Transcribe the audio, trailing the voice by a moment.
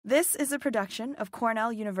This is a production of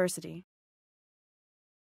Cornell University.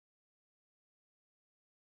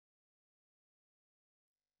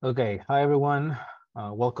 Okay, hi everyone.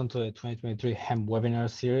 Welcome to the 2023 Hemp webinar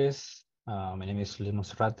series. My name is Luis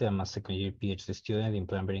Monserrate. I'm a second year PhD student in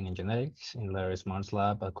plant breeding and genetics in Larry Smart's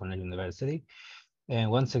lab at Cornell University. And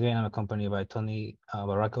once again, I'm accompanied by Tony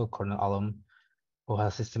Barraco, Cornell alum, who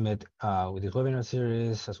has assisted with this webinar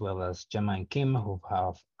series, as well as Gemma and Kim, who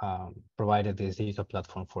have provided this digital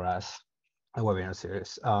platform for us, a webinar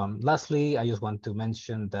series. Lastly, I just want to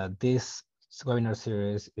mention that this webinar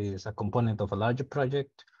series is a component of a larger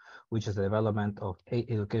project, which is the development of 8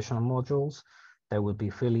 educational modules that will be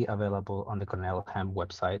freely available on the Cornell Hemp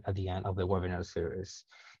website at the end of the webinar series.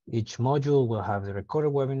 Each module will have the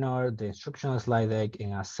recorded webinar, the instructional slide deck,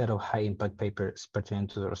 and a set of high-impact papers pertaining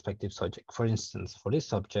to the respective subject. For instance, for this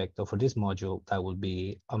subject or for this module, that will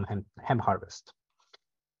be hemp harvest.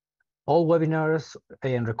 All webinars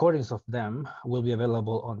and recordings of them will be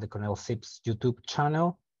available on the Cornell SIP's YouTube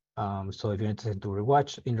channel. So if you're interested in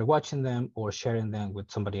rewatching them or sharing them with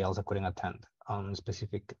somebody else that couldn't attend on a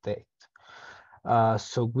specific date.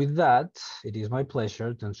 So with that, it is my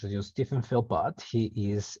pleasure to introduce Stephen Philpott. He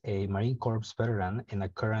is a Marine Corps veteran and a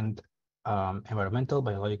current environmental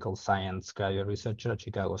biological science graduate researcher at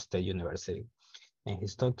Chicago State University. And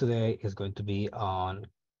his talk today is going to be on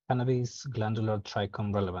cannabis glandular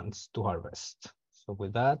trichome relevance to harvest. So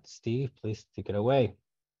with that, Steve, please take it away.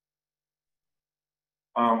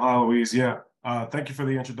 Hi, Louise. Yeah, thank you for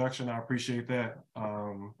the introduction. I appreciate that.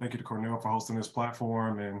 Thank you to Cornell for hosting this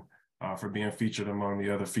platform and for being featured among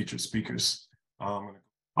the other featured speakers.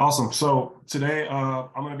 Awesome. So today I'm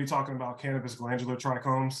going to be talking about cannabis glandular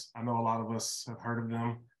trichomes. I know a lot of us have heard of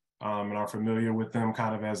them and are familiar with them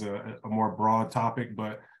kind of as a more broad topic,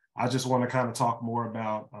 but I just want to kind of talk more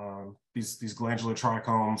about these glandular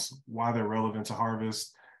trichomes, why they're relevant to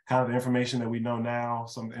harvest, kind of the information that we know now,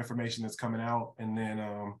 some of the information that's coming out, and then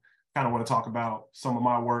kind of want to talk about some of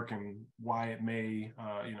my work and why it may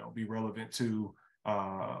be relevant to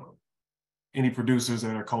any producers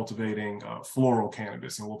that are cultivating floral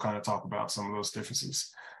cannabis, and we'll kind of talk about some of those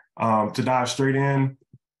differences. To dive straight in,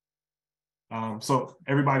 so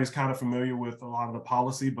everybody's kind of familiar with a lot of the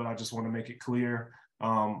policy, but I just want to make it clear,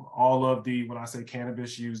 all of when I say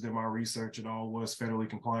cannabis used in my research, it all was federally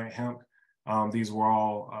compliant hemp. These were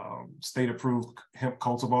all state-approved hemp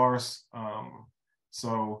cultivars.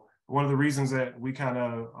 So one of the reasons that we kind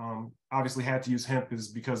of obviously had to use hemp is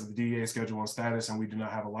because of the DEA Schedule 1 status, and we do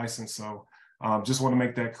not have a license. So just want to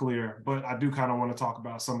make that clear. But I do kind of want to talk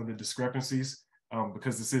about some of the discrepancies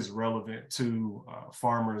because this is relevant to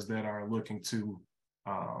farmers that are looking to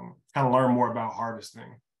kind of learn more about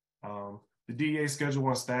harvesting. The DEA Schedule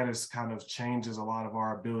 1 status kind of changes a lot of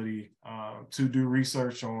our ability to do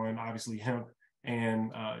research on obviously hemp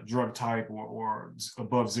and drug type or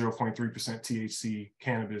above 0.3% THC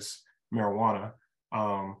cannabis marijuana.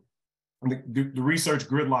 The research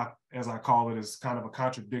gridlock, as I call it, is kind of a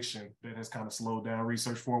contradiction that has kind of slowed down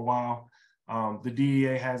research for a while. The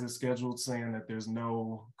DEA has it scheduled saying that there's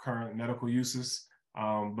no current medical uses,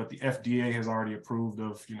 but the FDA has already approved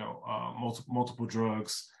of multiple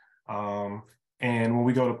drugs. And when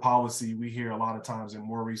we go to policy, we hear a lot of times that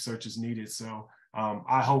more research is needed. So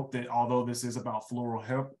I hope that although this is about floral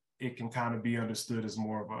hemp, it can kind of be understood as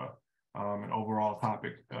more of an overall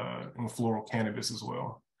topic in floral cannabis as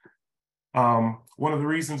well. One of the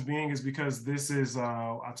reasons being is because this is,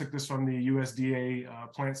 I took this from the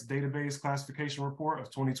USDA Plants Database Classification Report of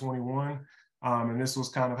 2021. And this was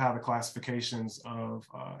kind of how the classifications of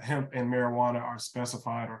hemp and marijuana are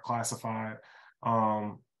specified or classified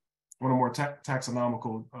on a more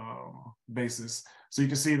taxonomical basis. So you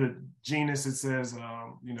can see the genus, it says,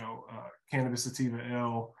 Cannabis sativa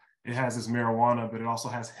L, it has this marijuana, but it also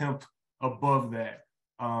has hemp above that.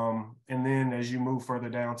 And then as you move further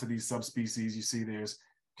down to these subspecies, you see there's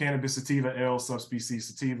Cannabis sativa L subspecies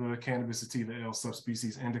sativa, Cannabis sativa L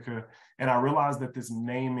subspecies indica. And I realized that this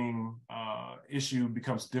naming issue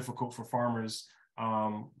becomes difficult for farmers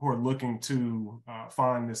who are looking to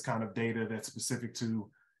find this kind of data that's specific to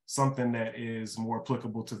something that is more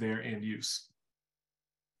applicable to their end use.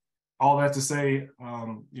 All that to say,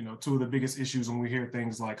 two of the biggest issues when we hear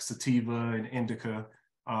things like sativa and indica,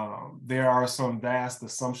 there are some vast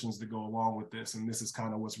assumptions that go along with this, and this is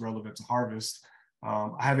kind of what's relevant to harvest. I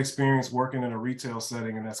have experience working in a retail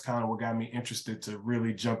setting, and that's kind of what got me interested to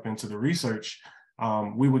really jump into the research.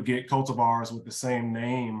 We would get cultivars with the same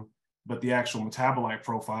name, but the actual metabolite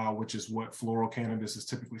profile, which is what floral cannabis is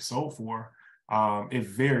typically sold for, it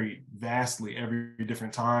varied vastly every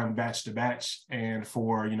different time, batch to batch. And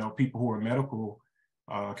for people who are medical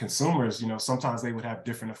consumers, sometimes they would have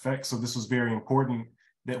different effects. So this was very important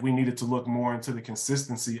that we needed to look more into the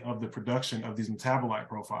consistency of the production of these metabolite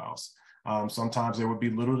profiles. Sometimes there would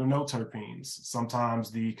be little to no terpenes.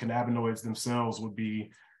 Sometimes the cannabinoids themselves would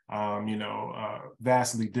be,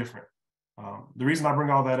 vastly different. The reason I bring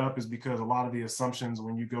all that up is because a lot of the assumptions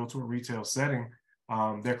when you go to a retail setting,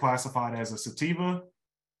 they're classified as a sativa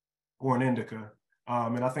or an indica.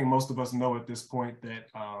 And I think most of us know at this point that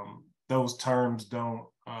those terms don't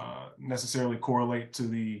necessarily correlate to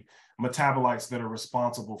the metabolites that are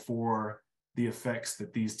responsible for the effects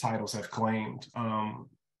that these titles have claimed.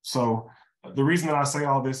 So the reason that I say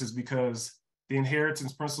all this is because the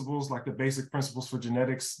inheritance principles, like the basic principles for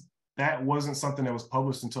genetics, that wasn't something that was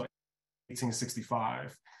published until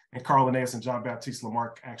 1865. And Carl Linnaeus and Jean-Baptiste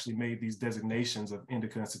Lamarck actually made these designations of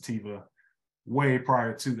indica and sativa way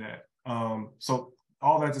prior to that. So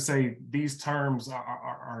all that to say, these terms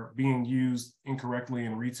are being used incorrectly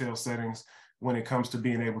in retail settings when it comes to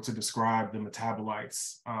being able to describe the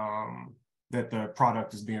metabolites that the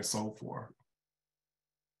product is being sold for.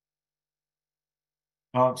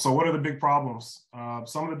 So what are the big problems?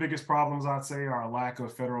 Some of the biggest problems I'd say are a lack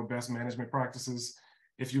of federal best management practices.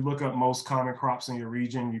 If you look up most common crops in your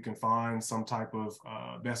region, you can find some type of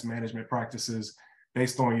best management practices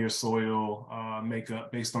based on your soil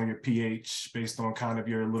makeup, based on your pH, based on kind of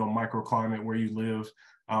your little microclimate where you live.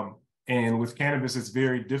 And with cannabis, it's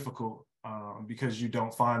very difficult because you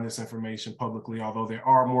don't find this information publicly, although there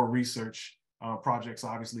are more research projects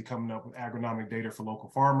obviously coming up with agronomic data for local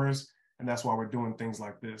farmers. And that's why we're doing things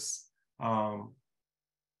like this. I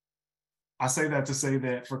say that to say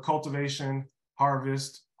that for cultivation,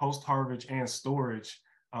 harvest, post-harvest, and storage,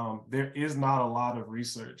 there is not a lot of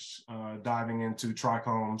research diving into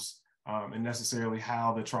trichomes and necessarily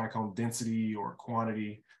how the trichome density or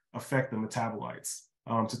quantity affect the metabolites.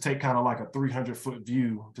 To take kind of like a 300-foot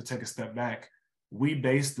view, to take a step back, we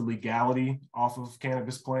base the legality off of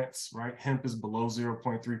cannabis plants, right? Hemp is below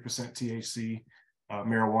 0.3% THC.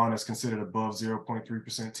 Marijuana is considered above 0.3%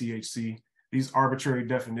 THC. These arbitrary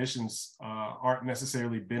definitions aren't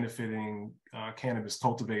necessarily benefiting cannabis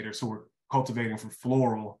cultivators who are cultivating for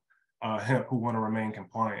floral hemp who want to remain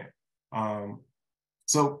compliant.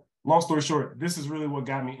 So long story short, this is really what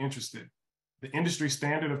got me interested. The industry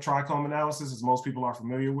standard of trichome analysis, as most people are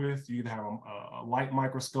familiar with, you either have a light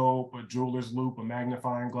microscope, a jeweler's loupe, a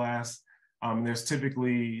magnifying glass. There's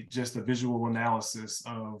typically just a visual analysis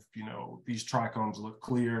of, these trichomes look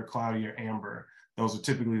clear, cloudy, or amber. Those are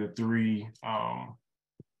typically the three,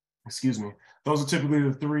 those are typically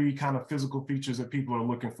the three kind of physical features that people are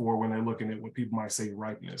looking for when they're looking at what people might say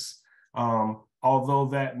ripeness. Although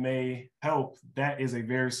that may help, that is a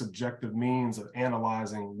very subjective means of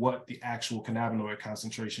analyzing what the actual cannabinoid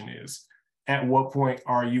concentration is. At what point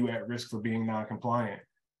are you at risk for being non-compliant?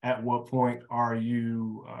 At what point are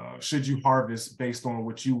you, should you harvest based on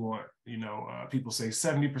what you want? People say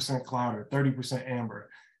 70% cloud or 30% amber.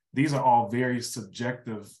 These are all very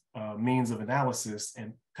subjective means of analysis,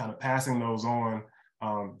 and kind of passing those on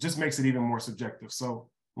just makes it even more subjective. So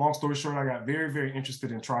long story short, I got very, very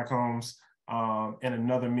interested in trichomes and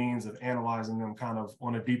another means of analyzing them kind of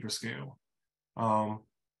on a deeper scale. The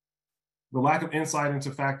lack of insight into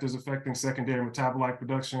factors affecting secondary metabolite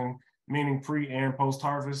production, meaning pre and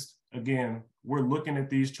post-harvest. Again, we're looking at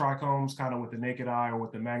these trichomes kind of with the naked eye or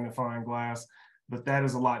with the magnifying glass, but that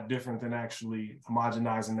is a lot different than actually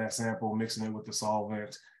homogenizing that sample, mixing it with the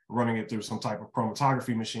solvent, running it through some type of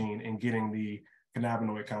chromatography machine and getting the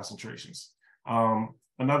cannabinoid concentrations.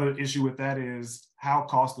 Another issue with that is how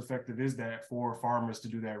cost effective is that for farmers to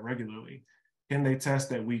do that regularly? Can they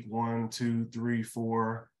test at week 1, 2, 3,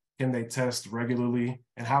 4? Can they test regularly?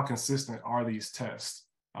 And how consistent are these tests?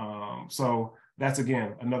 So that's,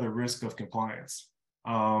 again, another risk of compliance.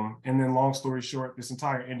 And then long story short, this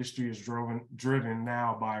entire industry is driven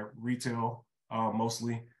now by retail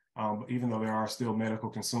mostly, even though there are still medical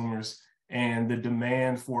consumers. And the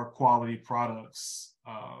demand for quality products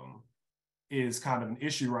is kind of an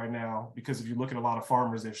issue right now, because if you look at a lot of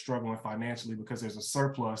farmers, they're struggling financially because there's a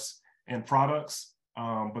surplus in products,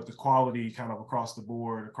 but the quality kind of across the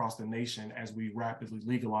board, across the nation, as we rapidly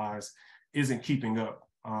legalize, isn't keeping up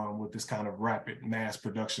with this kind of rapid mass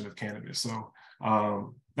production of cannabis. So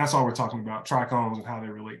that's all we're talking about, trichomes and how they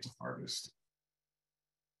relate to harvest.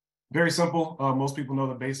 Very simple. Most people know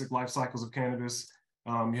the basic life cycles of cannabis.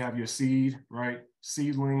 You have your seed, right?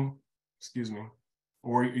 Seedling,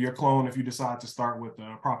 or your clone if you decide to start with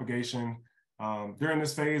propagation. During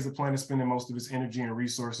this phase, the plant is spending most of its energy and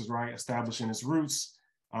resources, right, establishing its roots.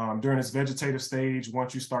 During its vegetative stage,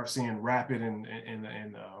 once you start seeing rapid and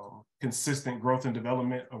consistent growth and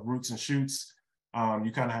development of roots and shoots,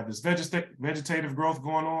 You kind of have this vegetative growth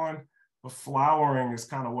going on, but flowering is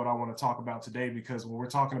kind of what I want to talk about today, because when we're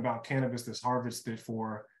talking about cannabis that's harvested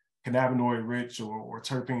for cannabinoid-rich or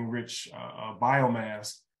terpene-rich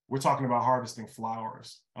biomass, we're talking about harvesting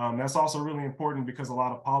flowers. That's also really important because a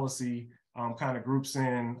lot of policy kind of groups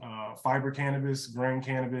in fiber cannabis, grain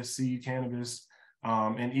cannabis, seed cannabis,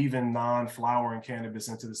 and even non-flowering cannabis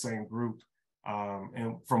into the same group.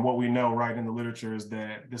 And from what we know right in the literature is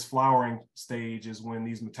that this flowering stage is when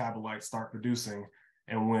these metabolites start producing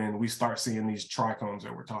and when we start seeing these trichomes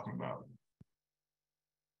that we're talking about.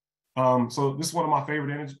 So this is one of my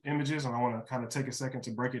favorite images, and I want to kind of take a second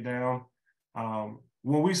to break it down.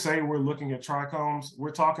 When we say we're looking at trichomes, we're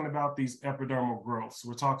talking about these epidermal growths.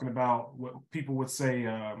 We're talking about what people would say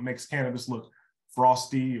makes cannabis look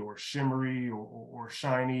frosty or shimmery or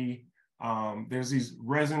shiny. There's these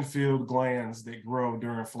resin-filled glands that grow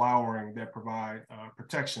during flowering that provide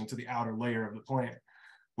protection to the outer layer of the plant.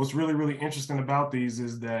 What's really, really interesting about these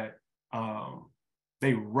is that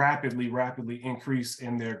they rapidly increase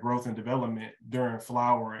in their growth and development during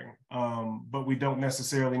flowering, but we don't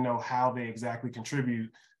necessarily know how they exactly contribute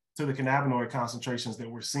to the cannabinoid concentrations that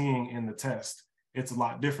we're seeing in the test. It's a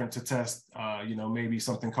lot different to test, maybe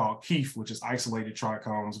something called keef, which is isolated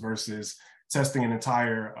trichomes, versus testing an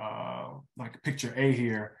entire, like picture A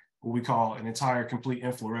here, what we call an entire complete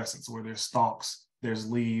inflorescence, where there's stalks, there's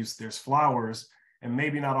leaves, there's flowers, and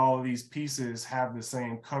maybe not all of these pieces have the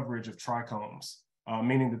same coverage of trichomes.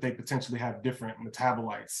 Meaning that they potentially have different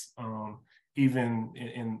metabolites, even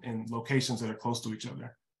in locations that are close to each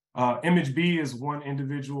other. Image B is one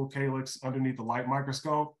individual calyx underneath the light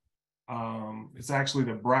microscope. It's actually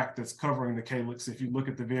the bract that's covering the calyx. If you look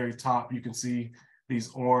at the very top, you can see these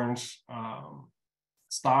orange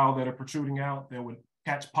style that are protruding out that would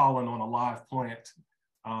catch pollen on a live plant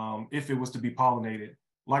if it was to be pollinated.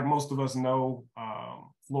 Like most of us know,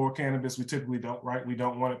 floral cannabis, we typically don't, right? We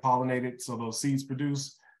don't want it pollinated, so those seeds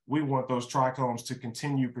produce. We want those trichomes to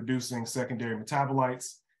continue producing secondary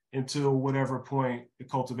metabolites until whatever point the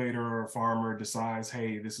cultivator or farmer decides,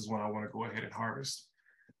 hey, this is when I want to go ahead and harvest.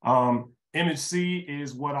 Image C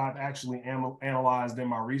is what I've actually analyzed in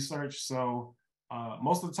my research. So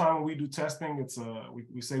most of the time when we do testing, it's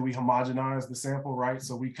we say we homogenize the sample, right?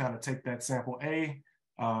 So we kind of take that sample A,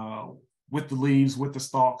 with the leaves, with the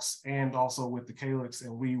stalks, and also with the calyx,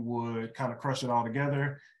 and we would kind of crush it all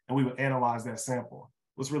together, and we would analyze that sample.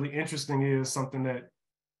 What's really interesting is something that,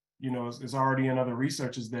 is already in other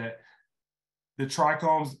research, is that the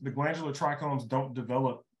trichomes, the glandular trichomes, don't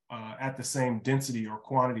develop at the same density or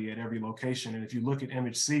quantity at every location. And if you look at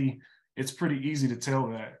image C, it's pretty easy to tell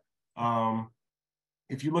that.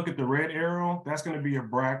 If you look at the red arrow, that's going to be your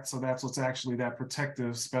bract, so that's what's actually that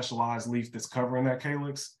protective specialized leaf that's covering that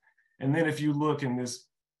calyx. And then if you look in this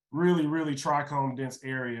really, really trichome dense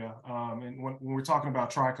area, and when we're talking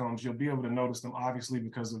about trichomes, you'll be able to notice them obviously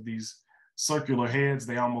because of these circular heads.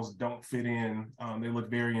 They almost don't fit in. They look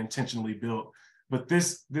very intentionally built. But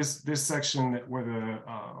this section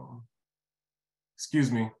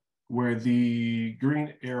where the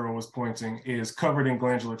green arrow is pointing is covered in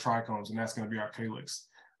glandular trichomes, and that's going to be our calyx.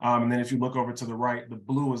 And then if you look over to the right, the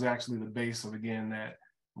blue is actually the base of, again, that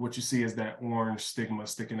what you see is that orange stigma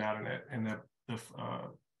sticking out in that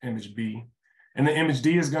image B. And the image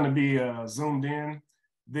D is going to be zoomed in.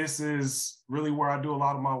 This is really where I do a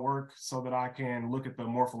lot of my work so that I can look at the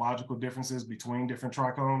morphological differences between different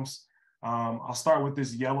trichomes. I'll start with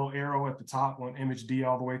this yellow arrow at the top on image D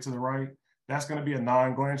all the way to the right. That's going to be a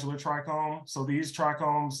non-glandular trichome. So these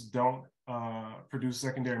trichomes don't produce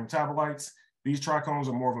secondary metabolites. These trichomes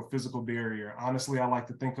are more of a physical barrier. Honestly, I like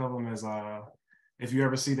to think of them as if you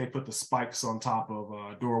ever see, they put the spikes on top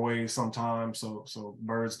of doorways sometimes, so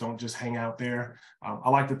birds don't just hang out there. I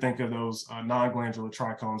like to think of those non-glandular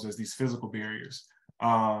trichomes as these physical barriers.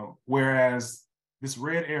 Whereas this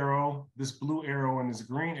red arrow, this blue arrow, and this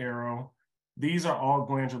green arrow, these are all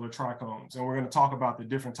glandular trichomes. And we're going to talk about the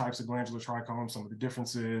different types of glandular trichomes, some of the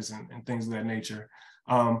differences and things of that nature.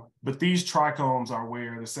 But these trichomes are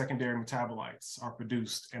where the secondary metabolites are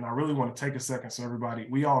produced. And I really want to take a second so everybody,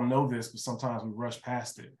 we all know this, but sometimes we rush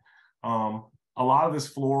past it. A lot of this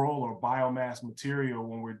floral or biomass material,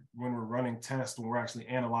 when we're running tests, when we're actually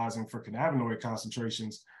analyzing for cannabinoid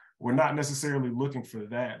concentrations, we're not necessarily looking for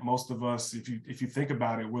that. Most of us, if you think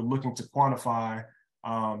about it, we're looking to quantify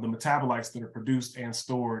the metabolites that are produced and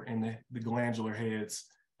stored in the glandular heads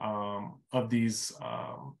of these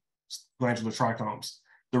glandular trichomes.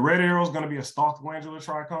 The red arrow is going to be a stalked glandular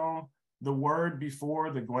trichome. The word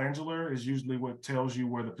before the glandular is usually what tells you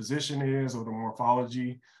where the position is or the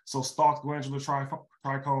morphology. So stalked glandular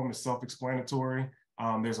trichome is self-explanatory.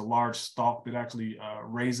 There's a large stalk that actually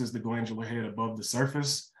raises the glandular head above the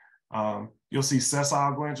surface. You'll see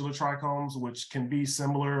sessile glandular trichomes, which can be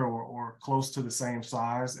similar or close to the same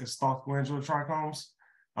size as stalked glandular trichomes.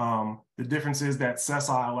 The difference is that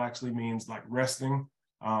sessile actually means like resting.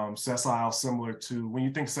 Sessile similar to, when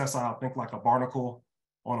you think sessile, think like a barnacle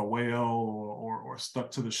on a whale or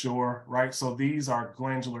stuck to the shore, right? So these are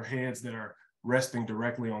glandular heads that are resting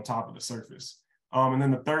directly on top of the surface. And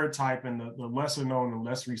then the third type, and the lesser known and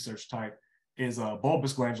less researched type, is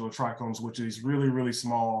bulbous glandular trichomes, which is really, really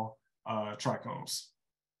small trichomes.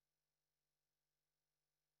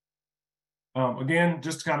 Again,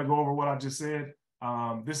 just to kind of go over what I just said,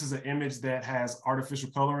 this is an image that has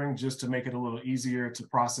artificial coloring just to make it a little easier to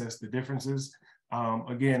process the differences.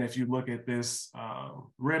 Again, if you look at this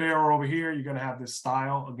red arrow over here, you're going to have this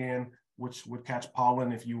style, again, which would catch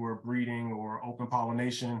pollen if you were breeding or open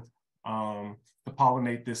pollination to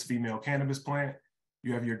pollinate this female cannabis plant.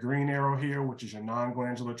 You have your green arrow here, which is your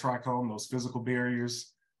non-glandular trichome, those physical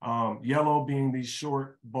barriers. Yellow being these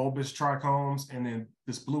short bulbous trichomes, and then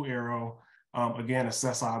this blue arrow, again, a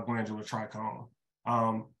sessile glandular trichome.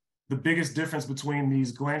 The biggest difference between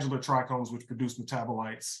these glandular trichomes, which produce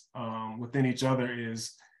metabolites within each other,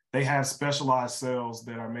 is they have specialized cells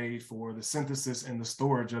that are made for the synthesis and the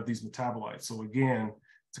storage of these metabolites. So again,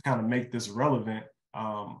 to kind of make this relevant,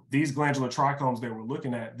 these glandular trichomes that we're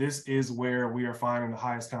looking at, this is where we are finding the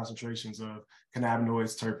highest concentrations of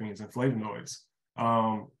cannabinoids, terpenes, and flavonoids.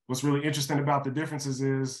 What's really interesting about the differences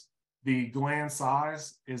is the gland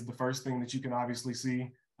size is the first thing that you can obviously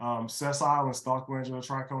see. Sessile and stalked glandular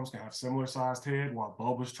trichomes can have similar sized head, while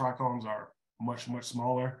bulbous trichomes are much, much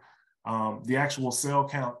smaller. The actual cell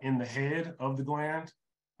count in the head of the gland,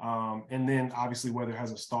 and then obviously whether it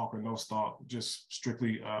has a stalk or no stalk, just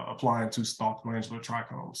strictly applying to stalked glandular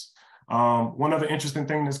trichomes. One other interesting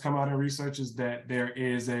thing that's come out in research is that there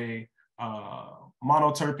is a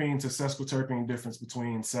monoterpene to sesquiterpene difference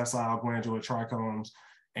between sessile glandular trichomes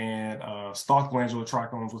and stalked glandular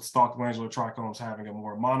trichomes, with stalked glandular trichomes having a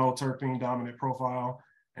more monoterpene dominant profile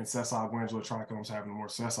and sessile glandular trichomes having a more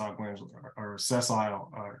sessile glandular or sessile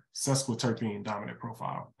sesquiterpene dominant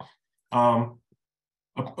profile.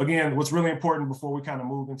 Again, what's really important before we kind of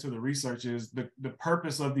move into the research is the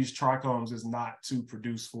purpose of these trichomes is not to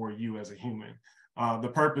produce for you as a human. The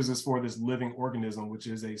purpose is for this living organism, which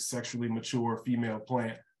is a sexually mature female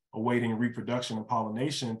plant awaiting reproduction and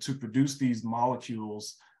pollination, to produce these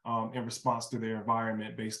molecules in response to their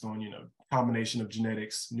environment based on, combination of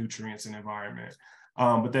genetics, nutrients, and environment.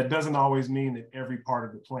 But that doesn't always mean that every part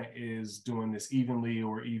of the plant is doing this evenly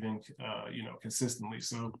or even, consistently.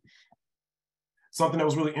 So something that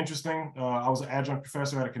was really interesting, I was an adjunct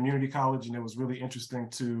professor at a community college, and it was really interesting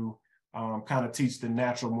to kind of teach the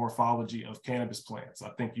natural morphology of cannabis plants. I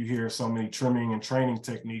think you hear so many trimming and training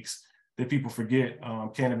techniques that people forget.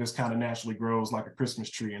 Cannabis kind of naturally grows like a Christmas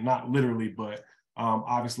tree, and not literally, but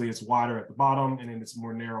obviously it's wider at the bottom and then it's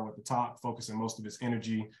more narrow at the top, focusing most of its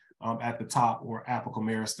energy at the top or apical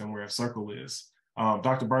meristem where a circle is.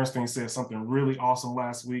 Dr. Bernstein said something really awesome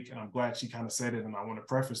last week, and I'm glad she kind of said it, and I want to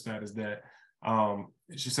preface that, is that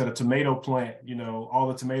she said a tomato plant, all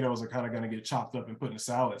the tomatoes are kind of going to get chopped up and put in a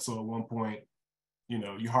salad. So at one point,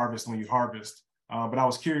 you harvest when you harvest. But I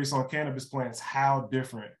was curious on cannabis plants, how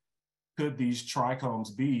different could these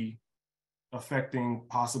trichomes be affecting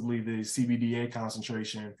possibly the CBDA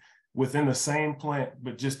concentration within the same plant,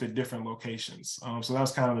 but just at different locations. So that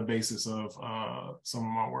was kind of the basis of some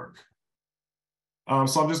of my work.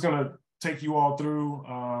 So I'm just going to take you all through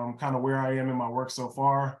kind of where I am in my work so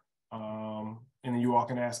far. And then you all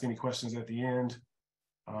can ask any questions at the end.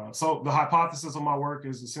 So the hypothesis of my work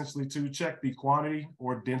is essentially to check the quantity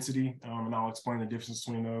or density, and I'll explain the difference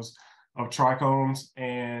between those, of trichomes.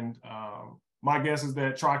 And my guess is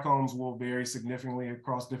that trichomes will vary significantly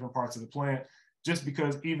across different parts of the plant, just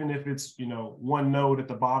because even if it's, one node at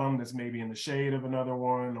the bottom that's maybe in the shade of another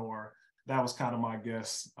one, or that was kind of my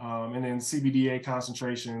guess. And then CBDA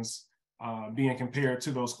concentrations being compared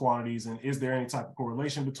to those quantities, and is there any type of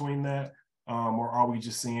correlation between that? Or are we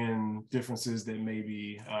just seeing differences that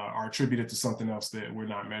maybe are attributed to something else that we're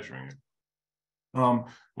not measuring?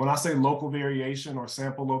 When I say local variation or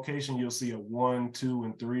sample location, you'll see a 1, 2,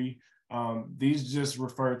 and 3. These just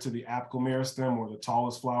refer to the apical meristem, or the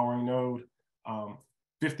tallest flowering node.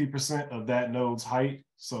 50% of that node's height,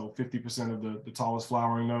 so 50% of the tallest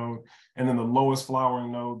flowering node, and then the lowest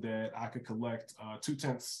flowering node that I could collect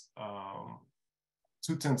 2/10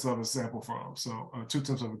 of a sample from, so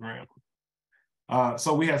 2/10 of a gram.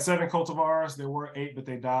 So we had 7 cultivars. There were 8, but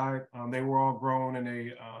they died. They were all grown in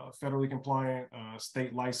a federally compliant,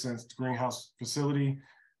 state licensed greenhouse facility.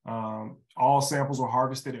 All samples were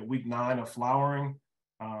harvested at week 9 of flowering.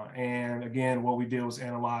 And again, what we did was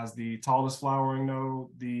analyze the tallest flowering node,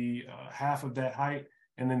 the half of that height,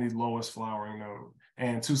 and then the lowest flowering node.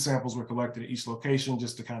 And 2 samples were collected at each location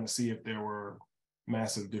just to kind of see if there were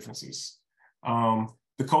massive differences.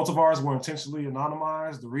 The cultivars were intentionally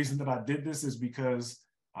anonymized. The reason that I did this is because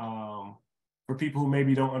for people who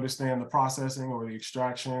maybe don't understand the processing or the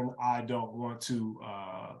extraction, I don't want to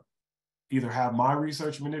either have my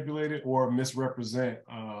research manipulated or misrepresent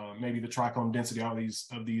maybe the trichome density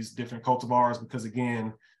of these different cultivars, because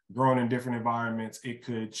again, grown in different environments, it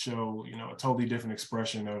could show, you know, a totally different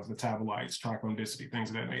expression of metabolites, trichome density, things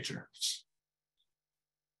of that nature.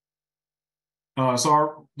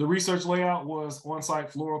 So the research layout was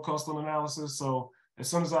on-site floral cluster analysis. So as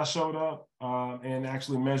soon as I showed up and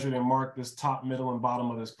actually measured and marked this top, middle, and bottom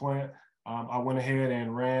of this plant, I went ahead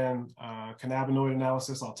and ran cannabinoid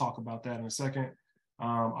analysis. I'll talk about that in a second.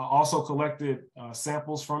 I also collected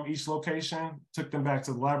samples from each location, took them back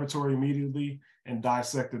to the laboratory immediately, and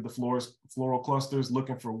dissected the floral clusters,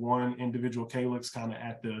 looking for one individual calyx kind of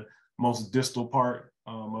at the most distal part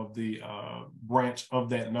of the branch of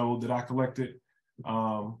that node that I collected.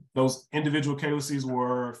 Those individual calyces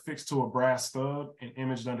were fixed to a brass stud and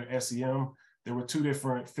imaged under SEM. There were 2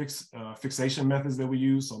 different fixation methods that we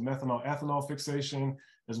used, so methanol-ethanol fixation,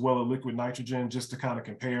 as well as liquid nitrogen, just to kind of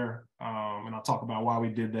compare, and I'll talk about why we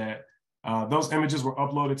did that. Those images were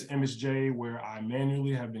uploaded to ImageJ, where I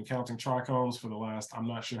manually have been counting trichomes for the last, I'm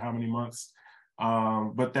not sure how many months,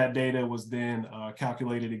 but that data was then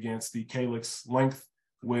calculated against the calyx length,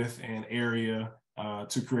 width, and area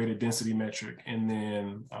to create a density metric. And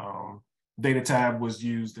then data tab was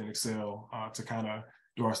used in Excel to kind of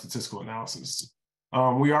do our statistical analysis.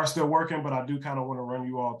 We are still working, but I do kind of want to run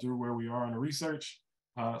you all through where we are in the research.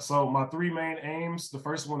 So my 3 main aims, the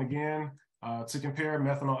first one again, to compare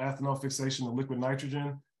methanol-ethanol fixation to liquid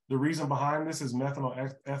nitrogen. The reason behind this is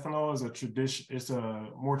methanol-ethanol is a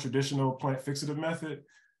more traditional plant fixative method.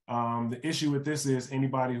 The issue with this is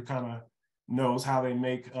anybody who kind of knows how they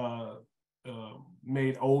make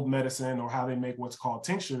made old medicine or how they make what's called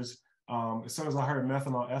tinctures. As soon as I heard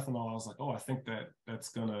methanol-ethanol, I was like, oh, I think that's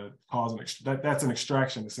gonna cause that's an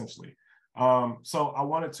extraction essentially. So I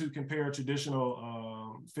wanted to compare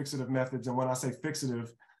traditional fixative methods. And when I say fixative,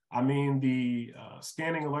 I mean the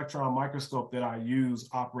scanning electron microscope that I use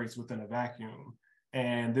operates within a vacuum.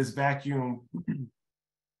 And this vacuum,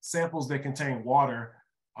 samples that contain water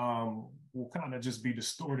will kind of just be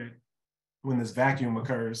distorted when this vacuum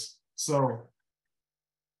occurs. So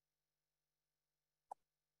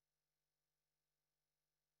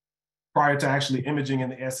prior to actually imaging in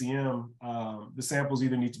the SEM, the samples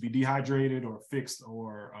either need to be dehydrated or fixed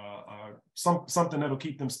or something that'll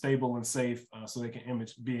keep them stable and safe so they can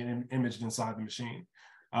be imaged inside the machine.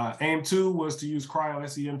 Aim 2 was to use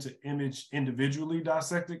cryo-SEM to image individually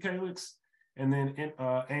dissected calyx. And then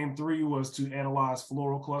aim 3 was to analyze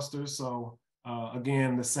floral clusters. So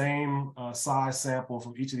again, the same size sample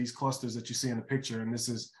from each of these clusters that you see in the picture. And this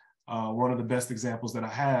is one of the best examples that I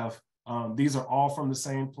have. These are all from the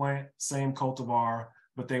same plant, same cultivar,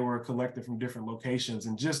 but they were collected from different locations.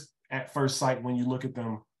 And just at first sight, when you look at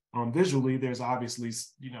them visually, there's obviously,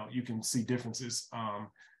 you know, you can see differences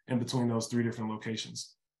in between those 3 different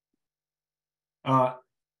locations.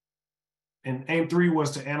 And aim 3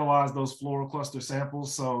 was to analyze those floral cluster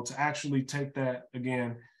samples. So to actually take that,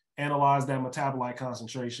 again, analyze that metabolite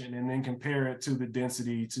concentration and then compare it to the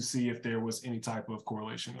density to see if there was any type of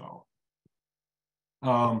correlation at all.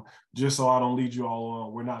 Just so I don't lead you all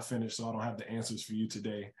on, we're not finished, so I don't have the answers for you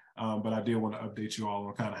today. But I did want to update you all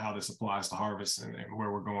on kind of how this applies to harvest and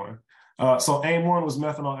where we're going. So aim 1 was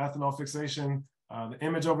methanol-ethanol fixation. The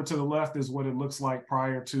image over to the left is what it looks like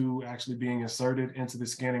prior to actually being inserted into the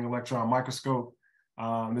scanning electron microscope.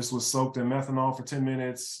 This was soaked in methanol for 10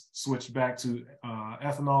 minutes, switched back to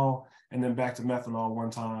ethanol, and then back to methanol one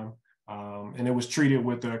time. And it was treated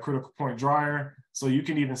with a critical point dryer. So you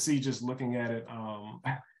can even see just looking at it,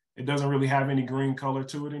 it doesn't really have any green color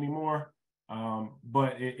to it anymore.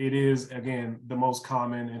 But it is, again, the most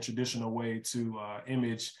common and traditional way to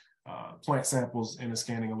image plant samples in a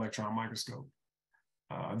scanning electron microscope.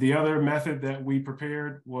 The other method that we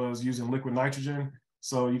prepared was using liquid nitrogen.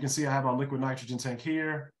 So you can see I have my liquid nitrogen tank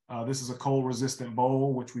here. This is a cold resistant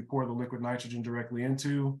bowl, which we pour the liquid nitrogen directly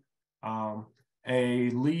into. A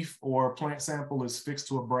leaf or plant sample is fixed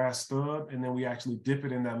to a brass stud, and then we actually dip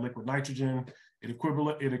it in that liquid nitrogen. It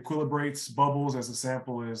equilibrates bubbles as the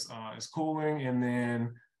sample is cooling. And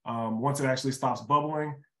then once it actually stops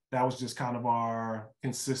bubbling, that was just kind of our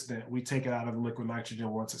consistent, we take it out of the liquid nitrogen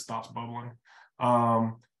once it stops bubbling.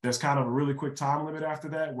 There's kind of a really quick time limit after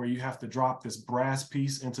that where you have to drop this brass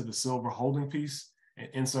piece into the silver holding piece and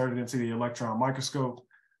insert it into the electron microscope.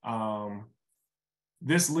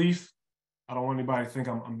 This leaf, I don't want anybody to think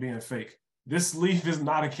I'm being fake. This leaf is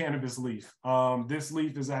not a cannabis leaf. This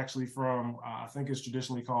leaf is actually from, I think it's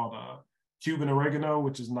traditionally called Cuban oregano,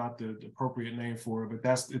 which is not the appropriate name for it,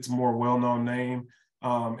 but it's a more well-known name.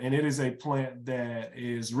 And it is a plant that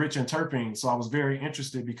is rich in terpenes. So I was very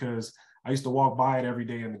interested because I used to walk by it every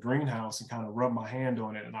day in the greenhouse and kind of rub my hand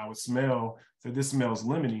on it, and I would smell that this smells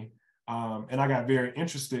lemony. And I got very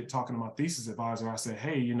interested talking to my thesis advisor. I said,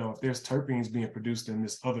 hey, you know, if there's terpenes being produced in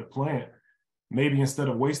this other plant, maybe instead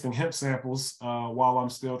of wasting hemp samples while I'm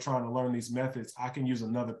still trying to learn these methods, I can use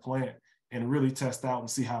another plant and really test out and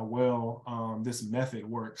see how well this method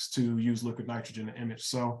works to use liquid nitrogen to image.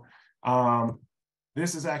 So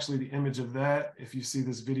this is actually the image of that. If you see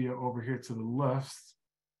this video over here to the left.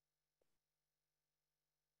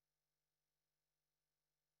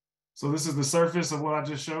 So this is the surface of what I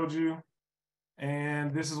just showed you.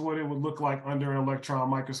 And this is what it would look like under an electron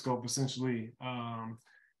microscope, essentially.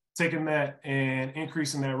 Taking that and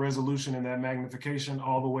increasing that resolution and that magnification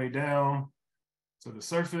all the way down to the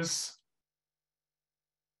surface.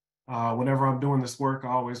 Whenever I'm doing this work, I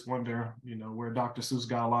always wonder, you know, where Dr. Seuss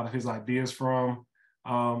got a lot of his ideas from.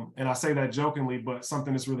 And I say that jokingly, but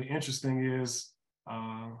something that's really interesting is,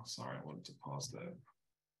 sorry, I wanted to pause that.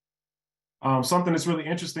 Something that's really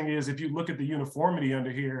interesting is if you look at the uniformity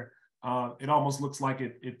under here, it almost looks like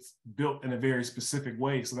it's built in a very specific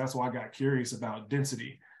way. So that's why I got curious about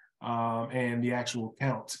density and the actual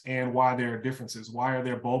count and why there are differences. Why are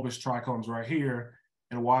there bulbous trichomes right here?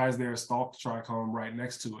 And why is there a stalked trichome right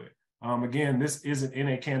next to it? Again, this isn't in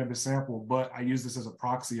a cannabis sample, but I use this as a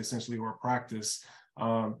proxy essentially or a practice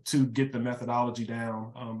to get the methodology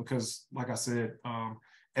down because like I said,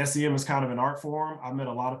 SEM is kind of an art form. I've met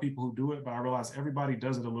a lot of people who do it, but I realized everybody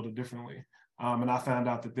does it a little differently. And I found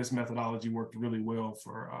out that this methodology worked really well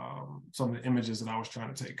for some of the images that I was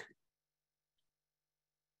trying to take.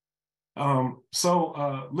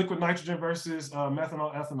 Liquid nitrogen versus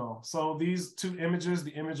methanol, ethanol. So these two images,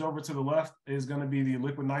 the image over to the left is going to be the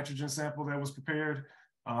liquid nitrogen sample that was prepared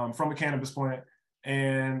from a cannabis plant.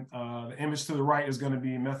 And the image to the right is going to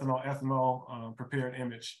be methanol, ethanol prepared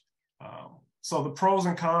image. So the pros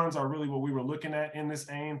and cons are really what we were looking at in this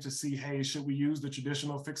aim to see, hey, should we use the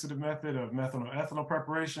traditional fixative method of methanol, ethanol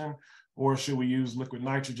preparation, or should we use liquid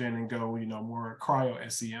nitrogen and go, you know, more cryo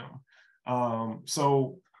SEM?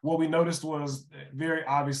 So what we noticed was very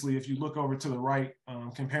obviously, if you look over to the right,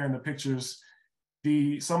 comparing the pictures,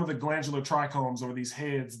 some of the glandular trichomes or these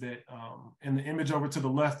heads that in the image over to the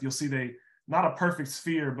left, you'll see they not a perfect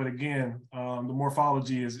sphere, but again, the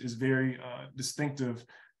morphology is very distinctive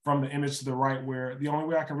from the image to the right, where the only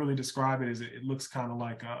way I can really describe it is it looks kind of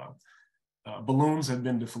like balloons have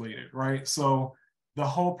been deflated, right? So the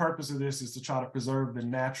whole purpose of this is to try to preserve the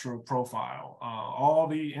natural profile. All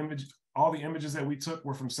the images that we took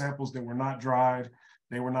were from samples that were not dried,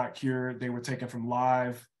 they were not cured, they were taken from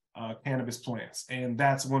live cannabis plants. And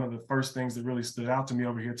that's one of the first things that really stood out to me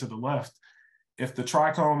over here to the left. If the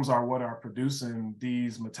trichomes are what are producing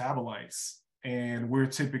these metabolites, and we're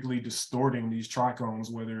typically distorting these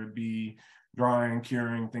trichomes, whether it be drying,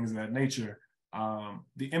 curing, things of that nature,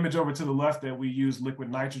 the image over to the left that we use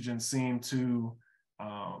liquid nitrogen seemed to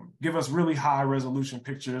give us really high resolution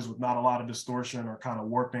pictures with not a lot of distortion or kind of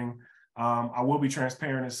warping. I will be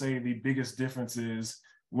transparent and say the biggest difference is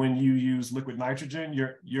when you use liquid nitrogen,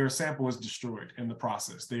 your sample is destroyed in the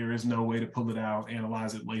process. There is no way to pull it out,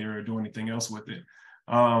 analyze it later, or do anything else with it.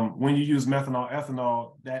 When you use methanol,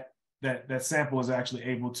 ethanol, that sample is actually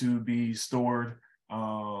able to be stored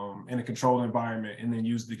in a controlled environment and then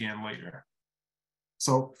used again later.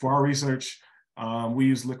 So for our research, we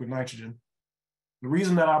use liquid nitrogen. The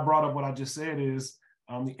reason that I brought up what I just said is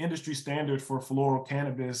the industry standard for floral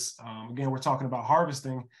cannabis, again, we're talking about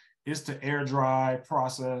harvesting, is to air dry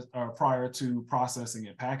process prior to processing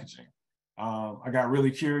and packaging. I got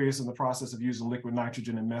really curious in the process of using liquid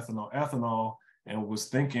nitrogen and methanol, ethanol, and was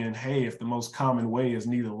thinking, hey, if the most common way is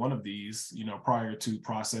neither one of these, you know, prior to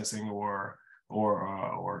processing or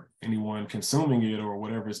anyone consuming it or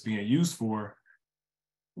whatever it's being used for,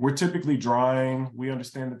 we're typically drying. We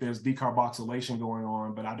understand that there's decarboxylation going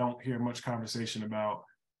on, but I don't hear much conversation about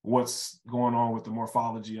what's going on with the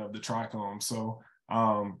morphology of the trichome. So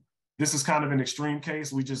this is kind of an extreme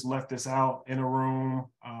case. We just left this out in a room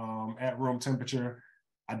at room temperature.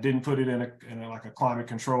 I didn't put it in a climate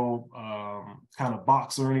controlled kind of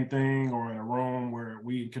box or anything, or in a room where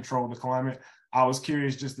we control the climate. I was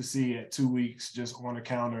curious just to see at 2 weeks, just on a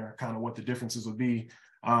counter, kind of what the differences would be.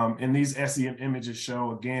 And these SEM images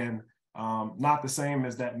show, again, not the same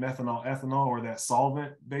as that methanol, ethanol, or that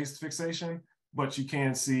solvent-based fixation, but you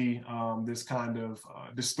can see this kind of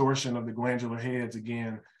distortion of the glandular heads.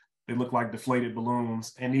 Again, they look like deflated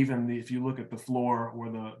balloons. And even if you look at the floor or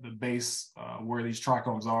the base where these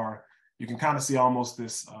trichomes are, you can kind of see almost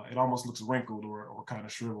this, it almost looks wrinkled or kind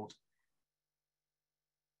of shriveled.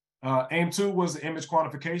 Aim 2 was the image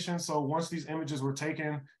quantification. So once these images were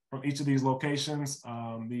taken from each of these locations,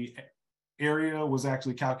 the area was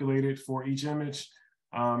actually calculated for each image.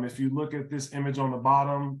 If you look at this image on the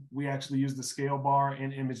bottom, we actually use the scale bar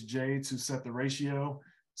in image J to set the ratio,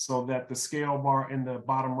 so that the scale bar in the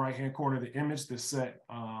bottom right-hand corner of the image is set,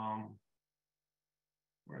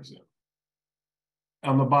 where is it?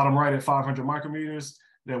 On the bottom right at 500 micrometers,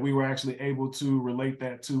 that we were actually able to relate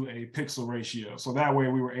that to a pixel ratio. So that way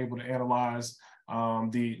we were able to analyze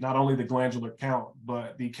not only the glandular count,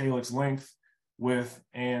 but the calyx length, width,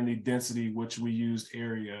 and the density, which we used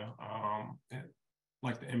area,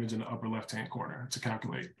 like the image in the upper left-hand corner, to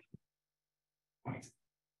calculate.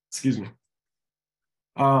 Excuse me.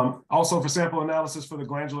 Also for sample analysis for the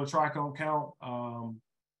glandular trichome count,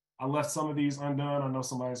 I left some of these undone. I know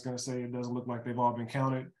somebody's going to say it doesn't look like they've all been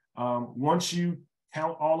counted. Once you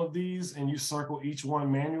count all of these and you circle each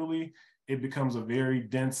one manually, it becomes a very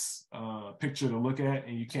dense picture to look at,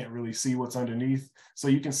 and you can't really see what's underneath. So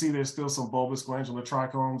you can see there's still some bulbous glandular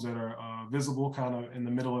trichomes that are visible kind of in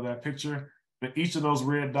the middle of that picture. But each of those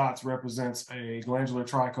red dots represents a glandular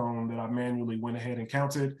trichome that I manually went ahead and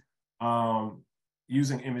counted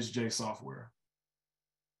using ImageJ software.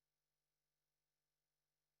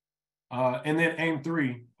 And then aim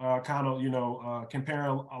 3, kind of, comparing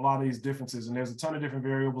a lot of these differences. And there's a ton of different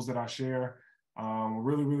variables that I share. We're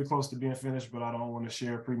really, really close to being finished, but I don't want to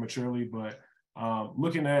share prematurely. But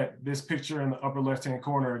looking at this picture in the upper left-hand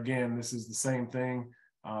corner, again, this is the same thing.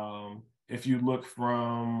 If you look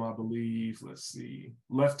from, I believe, let's see,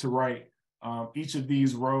 left to right, each of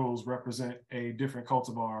these rows represent a different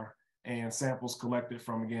cultivar and samples collected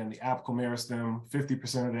from, again, the apical meristem,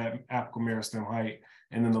 50% of that apical meristem height,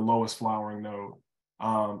 and then the lowest flowering node.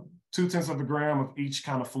 0.2 of a gram of each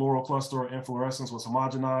kind of floral cluster or inflorescence was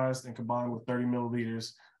homogenized and combined with 30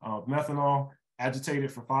 milliliters of methanol,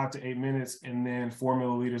 agitated for 5 to 8 minutes, and then 4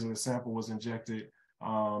 milliliters of the sample was injected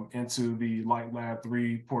into the Light Lab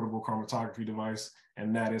 3 portable chromatography device.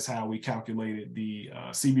 And that is how we calculated the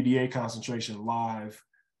CBDA concentration live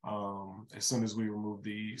as soon as we remove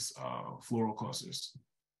these floral clusters.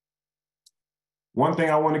 One thing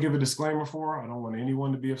I want to give a disclaimer for, I don't want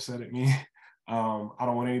anyone to be upset at me. I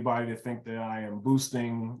don't want anybody to think that I am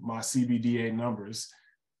boosting my CBDA numbers.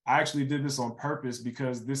 I actually did this on purpose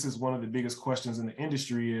because this is one of the biggest questions in the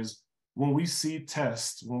industry is when we see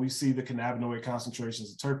tests, when we see the cannabinoid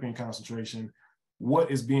concentrations, the terpene concentration,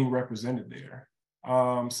 what is being represented there?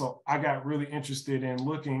 So I got really interested in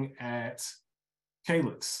looking at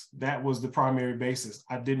calyx. That was the primary basis.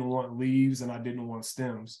 I didn't want leaves and I didn't want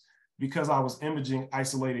stems. Because I was imaging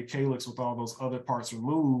isolated calyx with all those other parts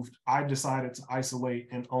removed, I decided to isolate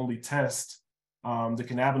and only test the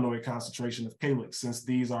cannabinoid concentration of calyx, since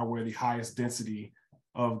these are where the highest density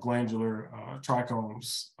of glandular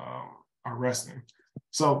trichomes are resting.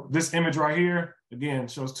 So this image right here, again,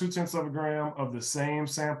 shows 0.2 of a gram of the same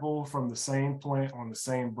sample from the same plant on the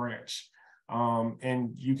same branch.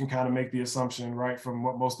 And you can kind of make the assumption, right, from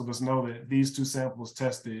what most of us know, that these two samples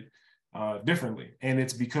tested differently. And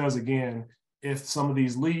it's because, again, if some of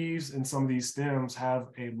these leaves and some of these stems have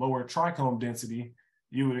a lower trichome density,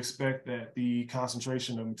 you would expect that the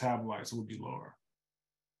concentration of metabolites would be lower.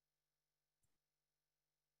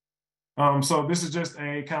 So this is just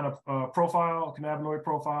a kind of profile, cannabinoid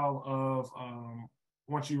profile of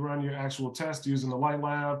once you run your actual test using the Light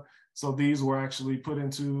Lab. So these were actually put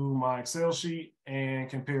into my Excel sheet and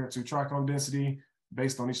compared to trichome density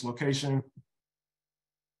based on each location.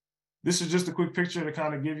 This is just a quick picture to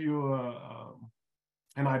kind of give you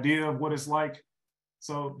an idea of what it's like.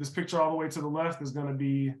 So this picture all the way to the left is going to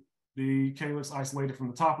be the calyx isolated from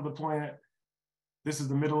the top of the plant. This is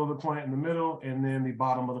the middle of the plant in the middle, and then the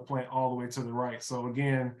bottom of the plant all the way to the right. So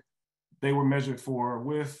again, they were measured for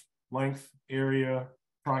width, length, area,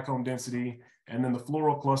 trichome density, and then the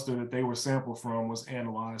floral cluster that they were sampled from was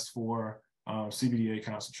analyzed for CBDA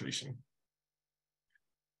concentration.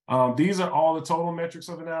 These are all the total metrics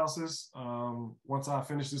of analysis. Once I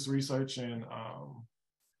finish this research and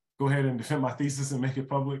go ahead and defend my thesis and make it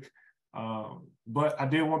public. But I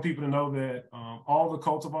did want people to know that all the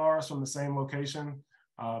cultivars from the same location,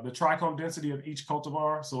 the trichome density of each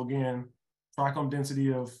cultivar. So again, trichome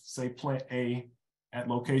density of, say, plant A at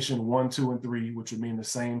location 1, 2, and 3, which would mean the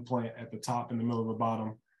same plant at the top, in the middle, and the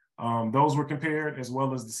bottom. Those were compared, as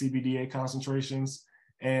well as the CBDA concentrations.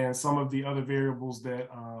 And some of the other variables that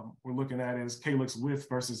we're looking at is calyx width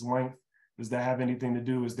versus length. Does that have anything to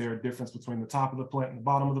do? Is there a difference between the top of the plant and the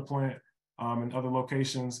bottom of the plant in other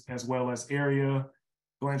locations, as well as area,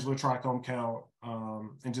 glandular trichome count,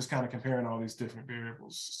 and just kind of comparing all these different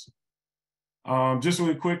variables. Just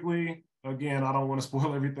really quickly, again, I don't want to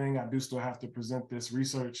spoil everything. I do still have to present this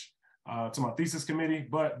research to my thesis committee,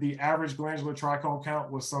 but the average glandular trichome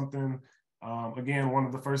count was something, again, one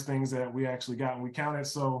of the first things that we actually got when we counted.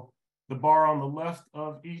 So the bar on the left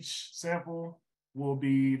of each sample will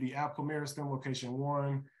be the apical meristem, location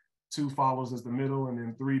 1, 2 follows as the middle, and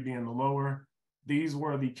then 3 being the lower. These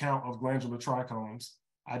were the count of glandular trichomes.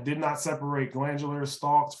 I did not separate glandular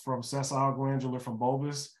stalked from sessile glandular from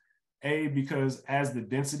bulbous, because as the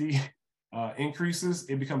density increases,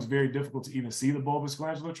 it becomes very difficult to even see the bulbous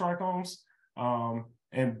glandular trichomes.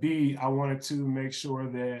 And B, I wanted to make sure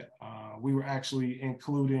that we were actually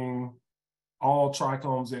including all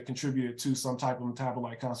trichomes that contributed to some type of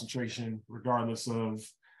metabolite concentration, regardless of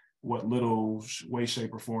what little way,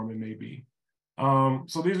 shape, or form it may be.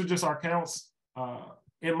 So these are just our counts.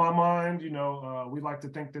 In my mind, we like to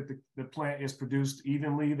think that the plant is produced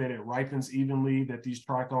evenly, that it ripens evenly, that these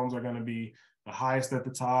trichomes are going to be the highest at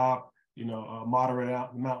the top, moderate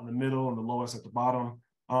amount in the middle, and the lowest at the bottom.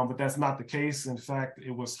 But that's not the case. In fact,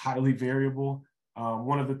 it was highly variable.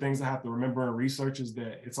 One of the things I have to remember in research is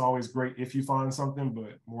that it's always great if you find something,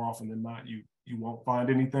 but more often than not, you won't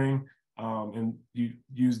find anything. And you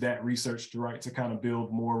use that research to kind of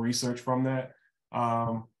build more research from that.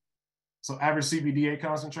 So average CBDA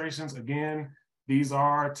concentrations, again, these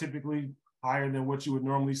are typically higher than what you would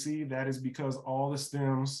normally see. That is because all the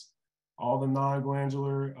stems, all the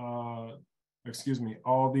non-glandular, all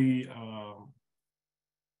the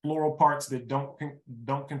floral parts that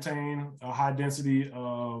don't contain a high density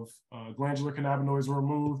of glandular cannabinoids were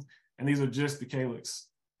removed, and these are just the calyx.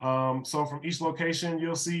 So from each location,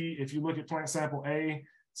 you'll see, if you look at plant sample A,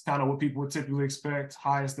 it's kind of what people would typically expect,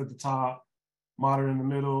 highest at the top, moderate in the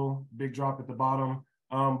middle, big drop at the bottom.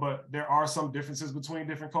 But there are some differences between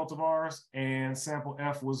different cultivars, and sample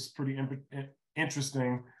F was pretty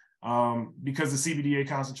interesting because the CBDA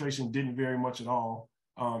concentration didn't vary much at all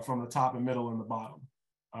from the top and middle and the bottom.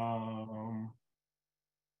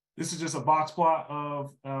 This is just a box plot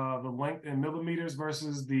of the length in millimeters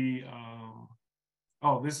versus the,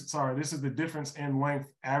 this is the difference in length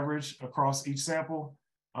average across each sample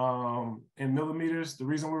in millimeters. The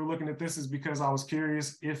reason we were looking at this is because I was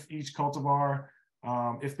curious if each cultivar,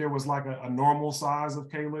 if there was like a normal size of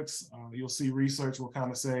calyx. You'll see research will kind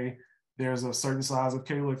of say there's a certain size of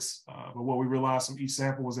calyx, but what we realized from each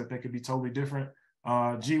sample was that they could be totally different.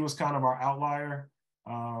 G was kind of our outlier.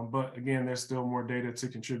 But again, there's still more data to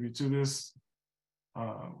contribute to this.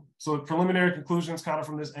 So preliminary conclusions kind of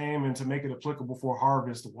from this aim, and to make it applicable for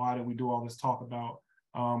harvest, why did we do all this talk about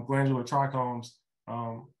glandular trichomes?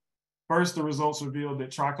 First, the results revealed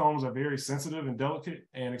that trichomes are very sensitive and delicate,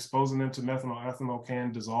 and exposing them to methanol ethanol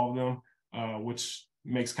can dissolve them, which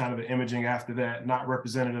makes kind of the imaging after that not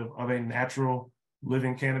representative of a natural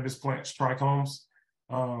living cannabis plant's trichomes.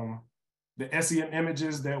 The SEM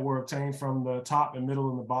images that were obtained from the top and middle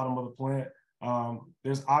and the bottom of the plant,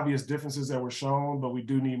 there's obvious differences that were shown, but we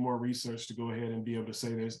do need more research to go ahead and be able to say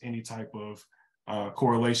there's any type of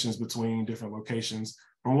correlations between different locations.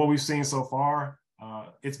 From what we've seen so far,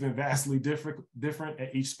 it's been vastly different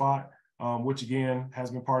at each spot, which again has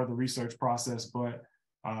been part of the research process. But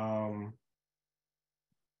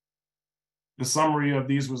the summary of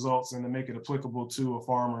these results, and to make it applicable to a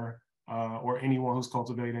farmer or anyone who's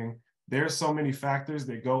cultivating, there's so many factors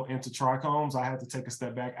that go into trichomes. I had to take a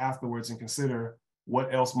step back afterwards and consider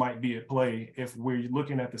what else might be at play if we're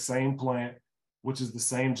looking at the same plant, which is the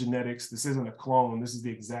same genetics. This isn't a clone, this is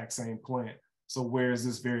the exact same plant. So where is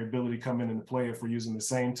this variability coming into play if we're using the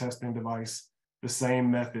same testing device, the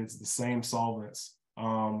same methods, the same solvents?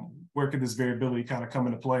 Where could this variability kind of come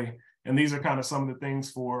into play? And these are kind of some of the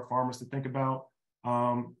things for farmers to think about.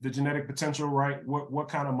 The genetic potential, right? What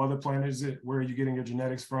kind of mother plant is it? Where are you getting your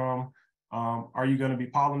genetics from? Are you going to be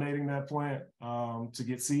pollinating that plant to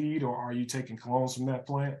get seed, or are you taking clones from that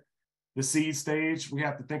plant? The seed stage, we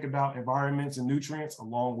have to think about environments and nutrients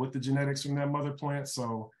along with the genetics from that mother plant.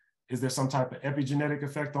 So is there some type of epigenetic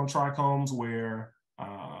effect on trichomes where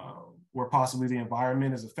possibly the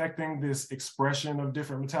environment is affecting this expression of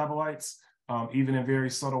different metabolites, even in very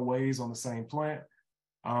subtle ways on the same plant?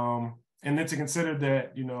 And then to consider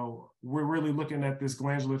that, we're really looking at this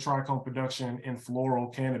glandular trichome production in floral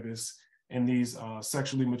cannabis. in these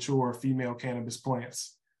sexually mature female cannabis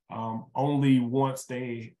plants only once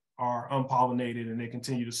they are unpollinated and they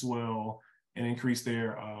continue to swell and increase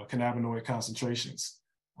their cannabinoid concentrations.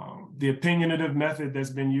 The opinionative method that's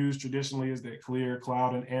been used traditionally is that clear,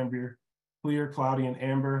 cloudy, and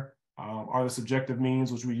amber are the subjective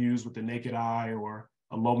means which we use with the naked eye or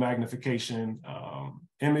a low magnification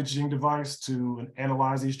imaging device to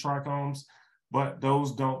analyze these trichomes, but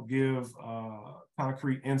those don't give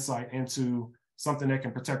concrete insight into something that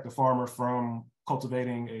can protect the farmer from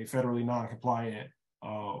cultivating a federally non-compliant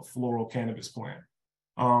floral cannabis plant.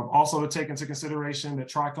 Also to take into consideration that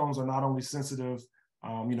trichomes are not only sensitive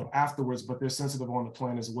afterwards, but they're sensitive on the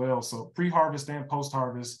plant as well. So pre-harvest and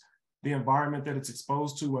post-harvest, the environment that it's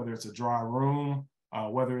exposed to, whether it's a dry room,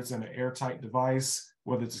 whether it's in an airtight device,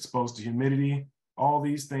 whether it's exposed to humidity, all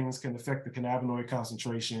these things can affect the cannabinoid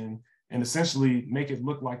concentration and essentially make it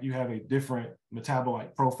look like you have a different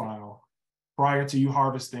metabolite profile prior to you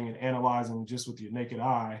harvesting and analyzing just with your naked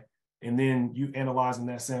eye, and then you analyzing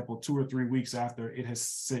that sample 2 or 3 weeks after it has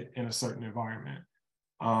sit in a certain environment.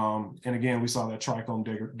 And again, we saw that trichome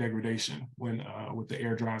degradation when with the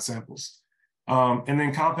air dried samples. And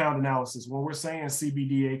then compound analysis. When we're saying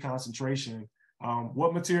CBDA concentration,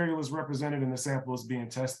 what material is represented in the sample is being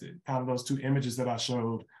tested? Kind of those two images that I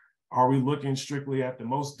showed. Are we looking strictly at the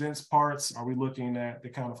most dense parts? Are we looking at the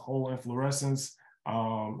kind of whole inflorescence?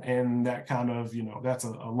 And that kind of, that's a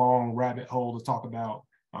long rabbit hole to talk about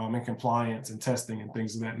in compliance and testing and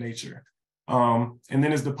things of that nature. And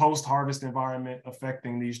then is the post-harvest environment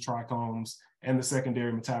affecting these trichomes and the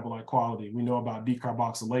secondary metabolite quality? We know about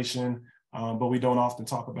decarboxylation, but we don't often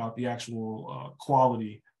talk about the actual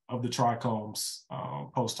quality of the trichomes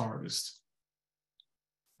post-harvest.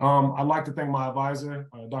 I'd like to thank my advisor,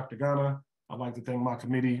 Dr. Ghana. I'd like to thank my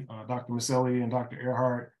committee, Dr. Maselli and Dr.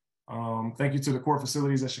 Earhart. Thank you to the core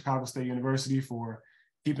facilities at Chicago State University for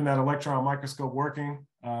keeping that electron microscope working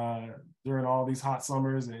during all these hot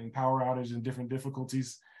summers and power outage and different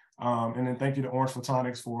difficulties. And then thank you to Orange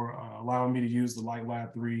Photonics for allowing me to use the Light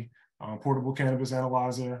Lab 3 portable cannabis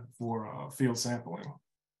analyzer for field sampling.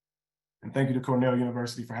 And thank you to Cornell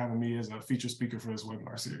University for having me as a featured speaker for this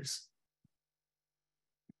webinar series.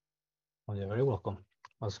 Well, you're very welcome.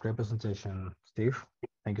 That was a great presentation, Steve.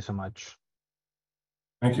 Thank you so much.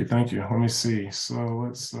 Thank you, thank you. Let me see. So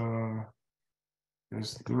let's,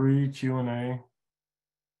 there's 3 Q&A.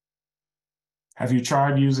 Have you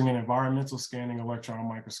tried using an environmental scanning electron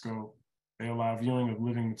microscope? They allow viewing of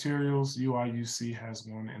living materials. UIUC has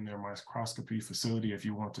one in their microscopy facility if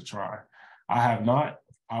you want to try. I have not.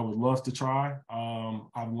 I would love to try.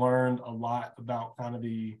 I've learned a lot about kind of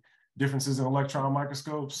the differences in electron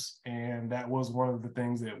microscopes, and that was one of the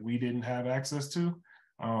things that we didn't have access to.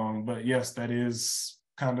 But yes, that is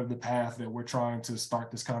kind of the path that we're trying to start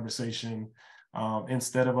this conversation.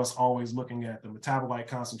 Instead of us always looking at the metabolite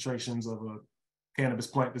concentrations of a cannabis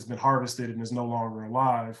plant that's been harvested and is no longer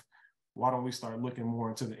alive, why don't we start looking more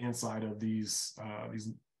into the inside of these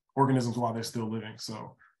organisms while they're still living?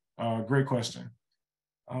 So great question.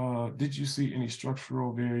 Did you see any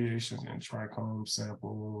structural variations in trichome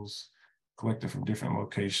samples collected from different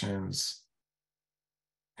locations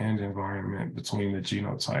and environment between the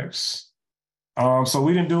genotypes? So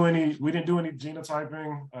we didn't do any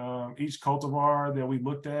genotyping. Each cultivar that we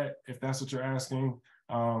looked at, if that's what you're asking,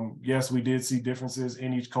 yes, we did see differences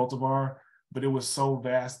in each cultivar, but it was so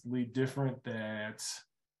vastly different that,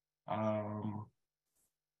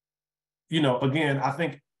 again, I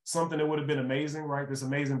think something that would have been amazing, right? This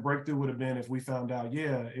amazing breakthrough would have been if we found out,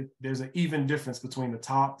 there's an even difference between the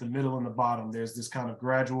top, the middle, and the bottom. There's this kind of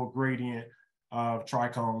gradual gradient of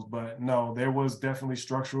trichomes, but no, there was definitely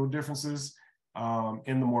structural differences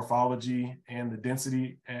in the morphology and the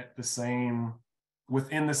density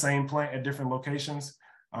within the same plant at different locations.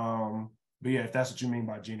 But yeah, if that's what you mean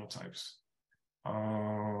by genotypes.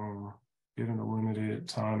 Given the limited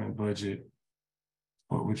time and budget,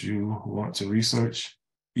 what would you want to research?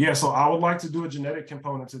 Yeah, so I would like to do a genetic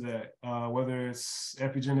component to that, whether it's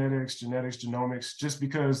epigenetics, genetics, genomics, just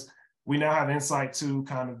because we now have insight to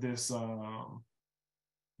kind of this,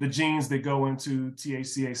 the genes that go into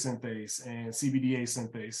THCA synthase and CBDA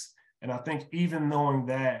synthase. And I think even knowing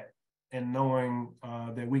that and knowing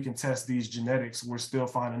that we can test these genetics, we're still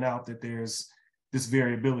finding out that there's this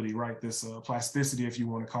variability, right? This plasticity, if you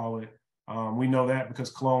want to call it. We know that because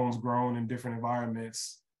clones grown in different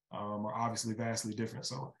environments are obviously vastly different.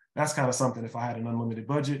 So that's kind of something if I had an unlimited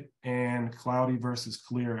budget. And cloudy versus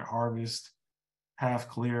clear at harvest, half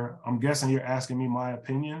clear. I'm guessing you're asking me my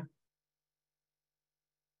opinion.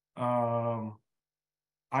 I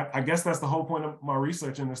guess that's the whole point of my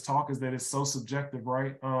research in this talk, is that it's so subjective,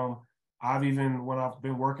 right? when I've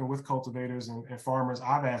been working with cultivators and farmers,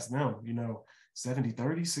 I've asked them, 70-30,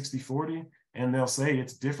 60-40, and they'll say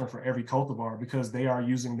it's different for every cultivar because they are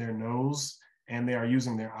using their nose and they are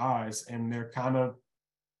using their eyes, and they're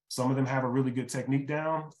some of them have a really good technique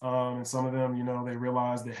down, and some of them, they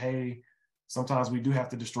realize that, hey, sometimes we do have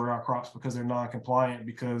to destroy our crops because they're non-compliant,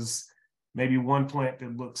 because maybe one plant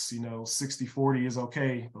that looks, 60-40 is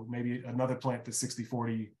okay, but maybe another plant that's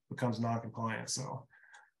 60-40 becomes non-compliant. So,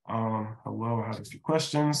 hello, I have a few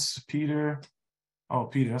questions. Peter. Oh,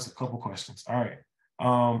 Peter, that's a couple questions. All right.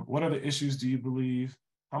 What other issues do you believe?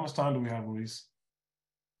 How much time do we have, Luis?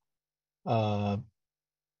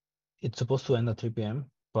 It's supposed to end at 3 p.m.,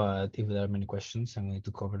 but if there are many questions and we need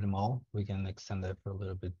to cover them all, we can extend that for a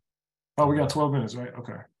little bit. Oh, we got 12 minutes, right?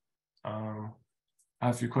 Okay. I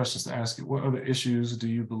have a few questions to ask you. What other issues do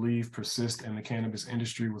you believe persist in the cannabis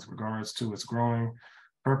industry with regards to its growing,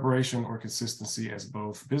 preparation, or consistency as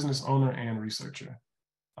both business owner and researcher?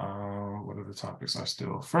 What other topics are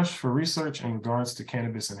still fresh for research in regards to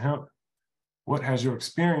cannabis and hemp? What has your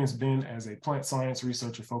experience been as a plant science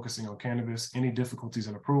researcher focusing on cannabis? Any difficulties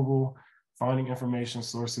in approval, finding information,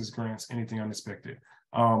 sources, grants, anything unexpected?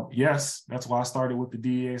 Yes, that's why I started with the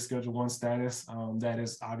DEA Schedule 1 status. That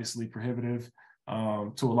is obviously prohibitive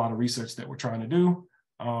to a lot of research that we're trying to do.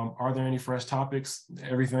 Are there any fresh topics?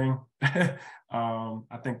 Everything.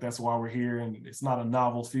 I think that's why we're here, and it's not a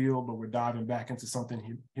novel field, but we're diving back into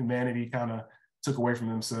something humanity kind of took away from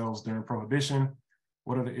themselves during Prohibition.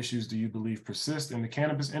 What other issues do you believe persist in the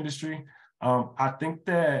cannabis industry? I think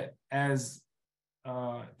that as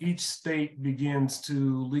each state begins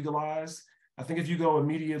to legalize, I think if you go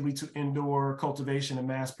immediately to indoor cultivation and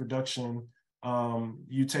mass production,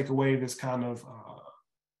 you take away this kind of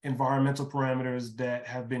environmental parameters that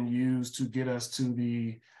have been used to get us to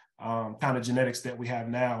the kind of genetics that we have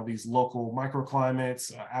now, these local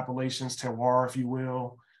microclimates, appellations, terroir, if you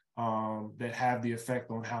will, that have the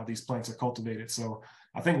effect on how these plants are cultivated. So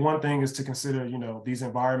I think one thing is to consider, these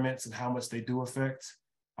environments and how much they do affect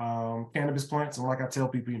cannabis plants. And like I tell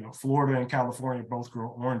people, Florida and California both grow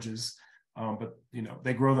oranges, but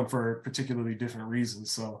they grow them for particularly different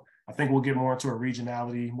reasons. So I think we'll get more into a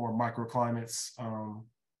regionality, more microclimates,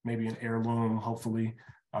 maybe an heirloom, hopefully,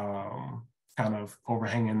 kind of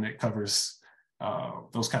overhanging that covers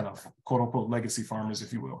those kind of quote unquote legacy farmers,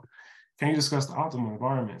 if you will. Can you discuss the optimal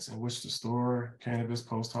environments in which to store cannabis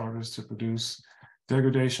post-harvest to produce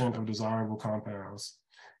degradation of desirable compounds?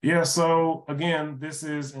 Yeah, so again, this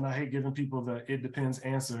is, and I hate giving people the it depends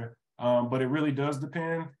answer, but it really does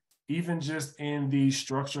depend. Even just in the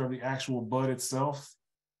structure of the actual bud itself,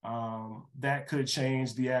 that could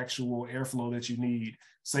change the actual airflow that you need.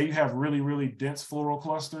 Say you have really, really dense floral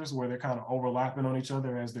clusters where they're kind of overlapping on each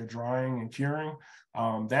other as they're drying and curing.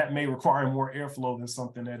 That may require more airflow than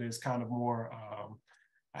something that is kind of more,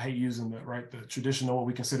 I hate using the traditional, what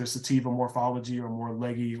we consider sativa morphology, or more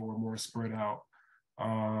leggy or more spread out.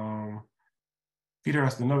 Peter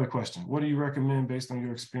asked another question. What do you recommend based on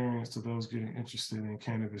your experience to those getting interested in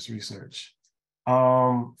cannabis research?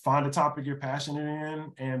 Find a topic you're passionate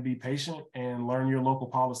in and be patient and learn your local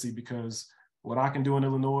policy, because what I can do in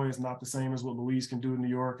Illinois is not the same as what Louise can do in New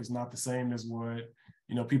York, is not the same as what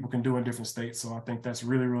people can do in different states. So I think that's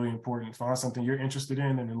really, really important. Find something you're interested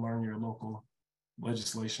in and then learn your local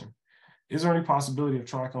legislation. Is there any possibility of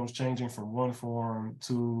trichomes changing from one form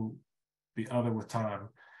to the other with time?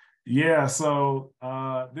 Yeah, so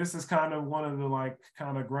this is kind of one of the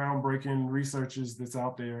kind of groundbreaking researches that's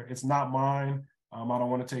out there. It's not mine. I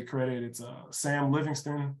don't want to take credit. It's Sam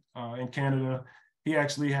Livingston in Canada. He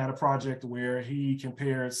actually had a project where he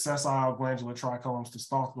compared sessile glandular trichomes to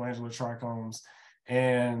stalked glandular trichomes,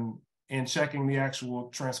 and in checking the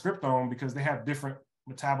actual transcriptome, because they have different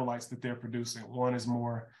metabolites that they're producing. One is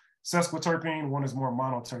more sesquiterpene, one is more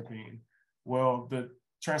monoterpene. Well, the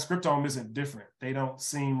transcriptome isn't different. They don't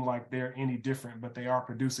seem like they're any different, but they are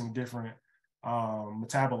producing different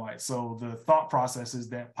metabolites. So the thought process is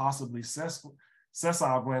that possibly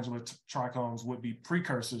sessile glandular trichomes would be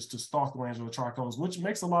precursors to stalked glandular trichomes, which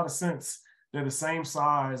makes a lot of sense. They're the same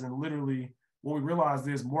size, and literally what we realized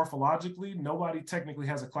is morphologically, nobody technically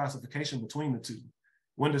has a classification between the two.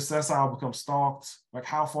 When does sessile become stalked? Like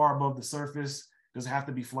how far above the surface? Does it have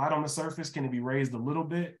to be flat on the surface? Can it be raised a little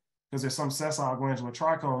bit? Because there's some sessile glandular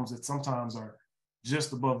trichomes that sometimes are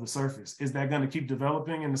just above the surface. Is that going to keep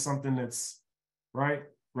developing into something that's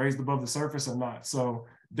raised above the surface or not? So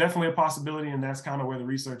definitely a possibility, and that's kind of where the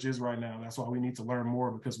research is right now. That's why we need to learn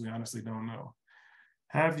more, because we honestly don't know.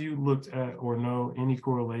 have you looked at or know any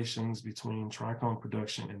correlations between trichome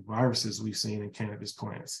production and viruses we've seen in cannabis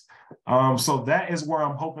plants? So that is where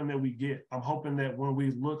I'm hoping that we get. I'm hoping that when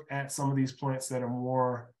we look at some of these plants that are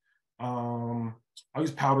more, I'll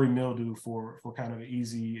use powdery mildew for kind of an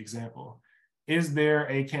easy example. Is there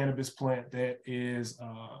a cannabis plant that is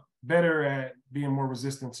better at being more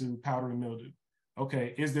resistant to powdery mildew?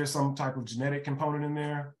 Okay, is there some type of genetic component in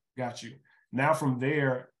there? Got you. Now from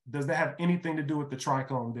there, does that have anything to do with the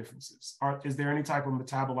trichome differences? Is there any type of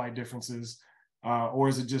metabolite differences, or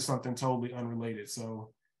is it just something totally unrelated?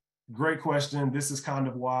 So great question. This is kind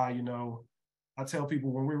of why, you know, I tell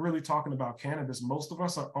people when we're really talking about cannabis, most of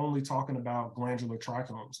us are only talking about glandular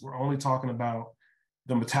trichomes. We're only talking about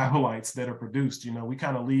the metabolites that are produced. You know, we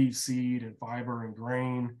kind of leave seed and fiber and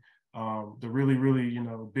grain, the really, really, you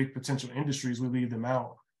know, big potential industries, we leave them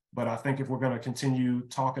out. But I think if we're going to continue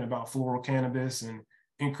talking about floral cannabis and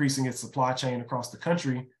increasing its supply chain across the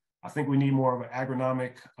country, I think we need more of an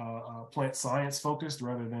agronomic plant science focused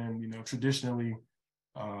rather than, you know, traditionally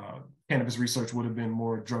cannabis research would have been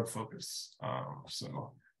more drug focused.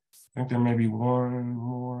 So I think there may be one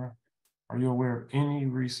more. Are you aware of any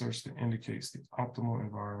research that indicates the optimal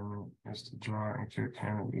environment is to dry and cure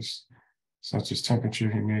cannabis, such as temperature,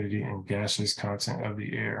 humidity, and gaseous content of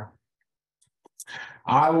the air?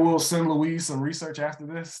 I will send Louise some research after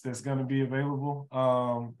this that's going to be available.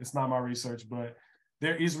 It's not my research, but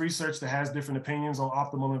there is research that has different opinions on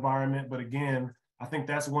optimal environment. But again, I think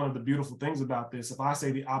that's one of the beautiful things about this. If I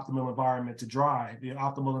say the optimal environment to dry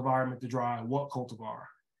what cultivar?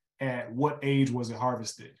 At what age was it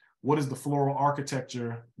harvested? What is the floral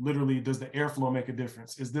architecture? Literally, does the airflow make a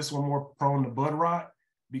difference? Is this one more prone to bud rot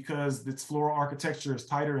because its floral architecture is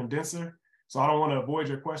tighter and denser? So I don't want to avoid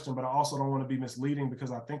your question, but I also don't want to be misleading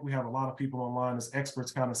because I think we have a lot of people online as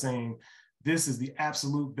experts kind of saying, this is the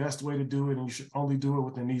absolute best way to do it and you should only do it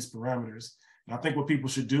within these parameters. And I think what people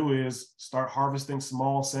should do is start harvesting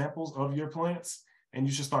small samples of your plants and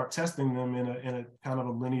you should start testing them in a kind of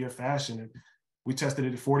a linear fashion. And we tested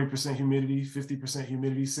it at 40% humidity, 50%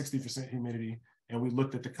 humidity, 60% humidity. And we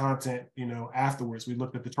looked at the content, you know, afterwards. We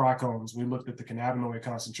looked at the trichomes, we looked at the cannabinoid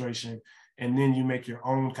concentration, and then you make your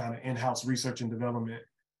own kind of in-house research and development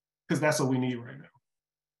because that's what we need right now.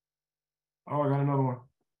 Oh, I got another one.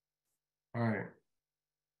 All right.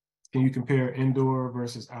 Can you compare indoor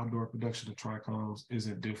versus outdoor production of trichomes? Is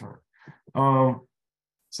it different? So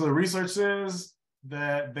the research says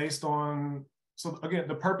that based on, so again,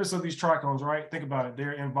 the purpose of these trichomes, right? Think about it.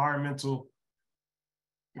 They're environmental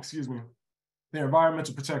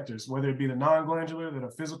protectors, whether it be the non-glandular that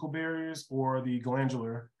are physical barriers or the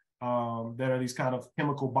glandular that are these kind of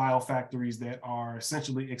chemical biofactories that are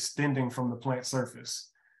essentially extending from the plant surface.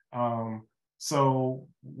 So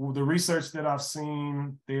the research that I've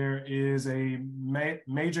seen, there is a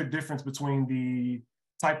major difference between the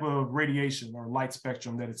type of radiation or light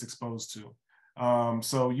spectrum that it's exposed to.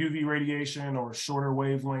 So UV radiation or shorter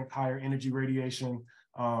wavelength, higher energy radiation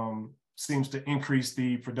seems to increase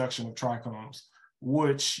the production of trichomes,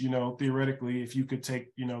 which, you know, theoretically, if you could take,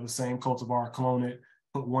 you know, the same cultivar, clone it,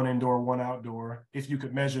 put one indoor, one outdoor, if you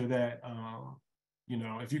could measure that, you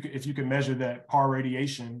know, if you could measure that par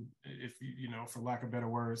radiation, if you know, for lack of better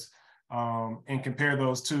words, and compare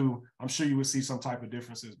those two, I'm sure you would see some type of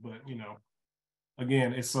differences. But you know,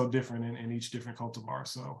 again, it's so different in each different cultivar.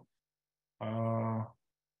 So, I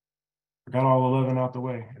got all 11 out the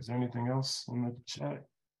way. Is there anything else in the chat?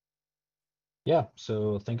 Yeah,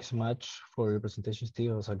 so thank you so much for your presentation,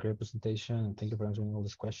 Steve. It was a great presentation, and thank you for answering all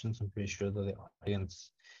these questions. I'm pretty sure that the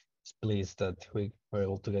audience is pleased that we were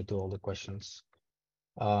able to get to all the questions.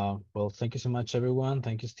 Well, thank you so much, everyone.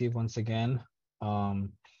 Thank you, Steve, once again.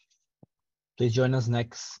 Please join us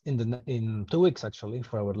next in 2 weeks, actually,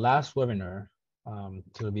 for our last webinar.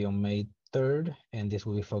 It will be on May 3rd, and this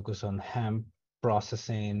will be focused on hemp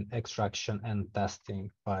processing, extraction, and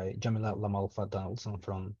testing by Jamila Lamalfa Donaldson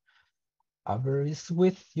from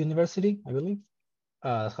Aberystwyth University, I believe.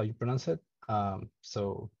 That's how you pronounce it.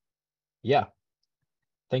 So, yeah,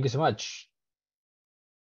 thank you so much.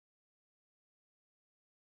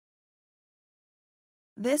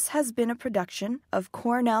 This has been a production of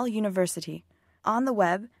Cornell University, on the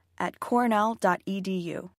web at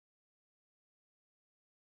cornell.edu.